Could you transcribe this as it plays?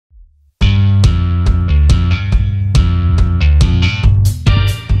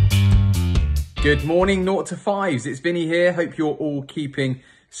Good morning, 0 to 5s. It's Vinny here. Hope you're all keeping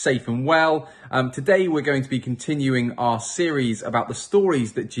safe and well. Today we're going to be continuing our series about the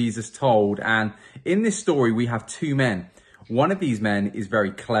stories that Jesus told. And in this story, we have two men. One of these men is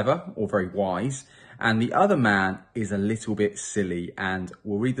very clever or very wise, and the other man is a little bit silly. And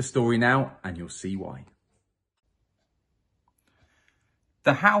we'll read the story now and you'll see why.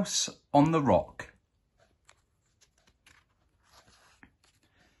 The House on the Rock.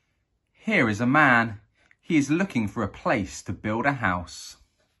 Here is a man. He is looking for a place to build a house.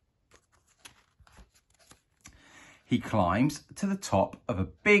 He climbs to the top of a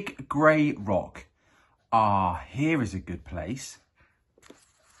big grey rock. Ah, here is a good place.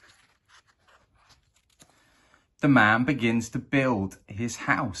 The man begins to build his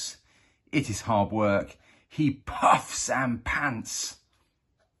house. It is hard work. He puffs and pants.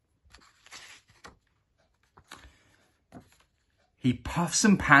 He puffs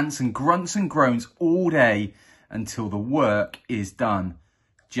and pants and grunts and groans all day until the work is done.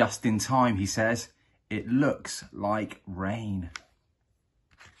 Just in time, he says. It looks like rain.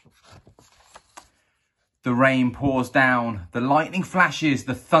 The rain pours down, the lightning flashes,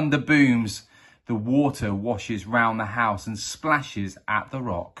 the thunder booms. The water washes round the house and splashes at the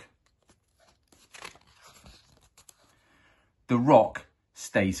rock. The rock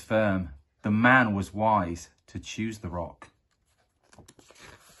stays firm. The man was wise to choose the rock.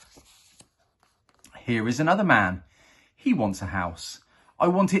 Here is another man. He wants a house. I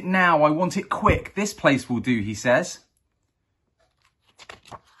want it now. I want it quick. This place will do, he says.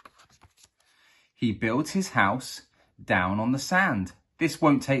 He builds his house down on the sand. This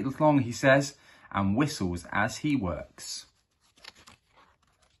won't take long, he says, and whistles as he works.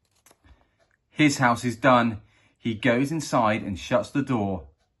 His house is done. He goes inside and shuts the door.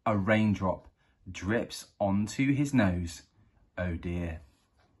 A raindrop drips onto his nose. Oh dear.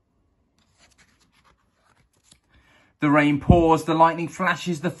 The rain pours, the lightning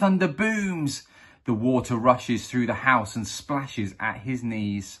flashes, the thunder booms. The water rushes through the house and splashes at his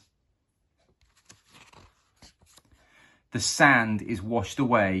knees. The sand is washed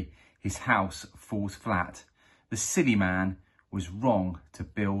away. His house falls flat. The silly man was wrong to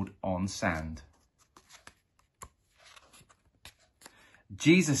build on sand.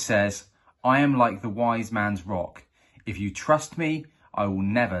 Jesus says, I am like the wise man's rock. If you trust me, I will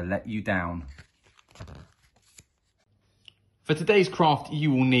never let you down. For today's craft,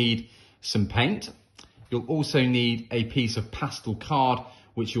 you will need some paint. You'll also need a piece of pastel card,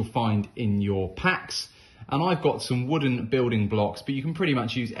 which you'll find in your packs. And I've got some wooden building blocks, but you can pretty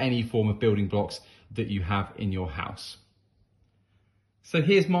much use any form of building blocks that you have in your house. So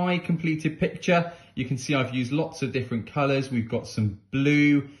here's my completed picture. You can see I've used lots of different colours. We've got some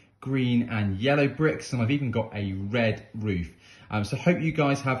blue, green and yellow bricks, and I've even got a red roof. So hope you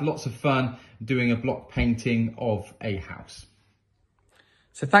guys have lots of fun doing a block painting of a house.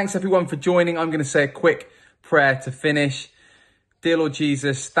 So thanks everyone for joining. I'm going to say a quick prayer to finish. Dear Lord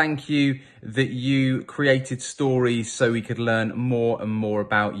Jesus, thank you that you created stories so we could learn more and more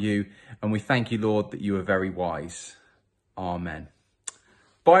about you. And we thank you, Lord, that you are very wise. Amen.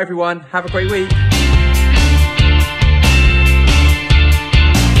 Bye everyone. Have a great week.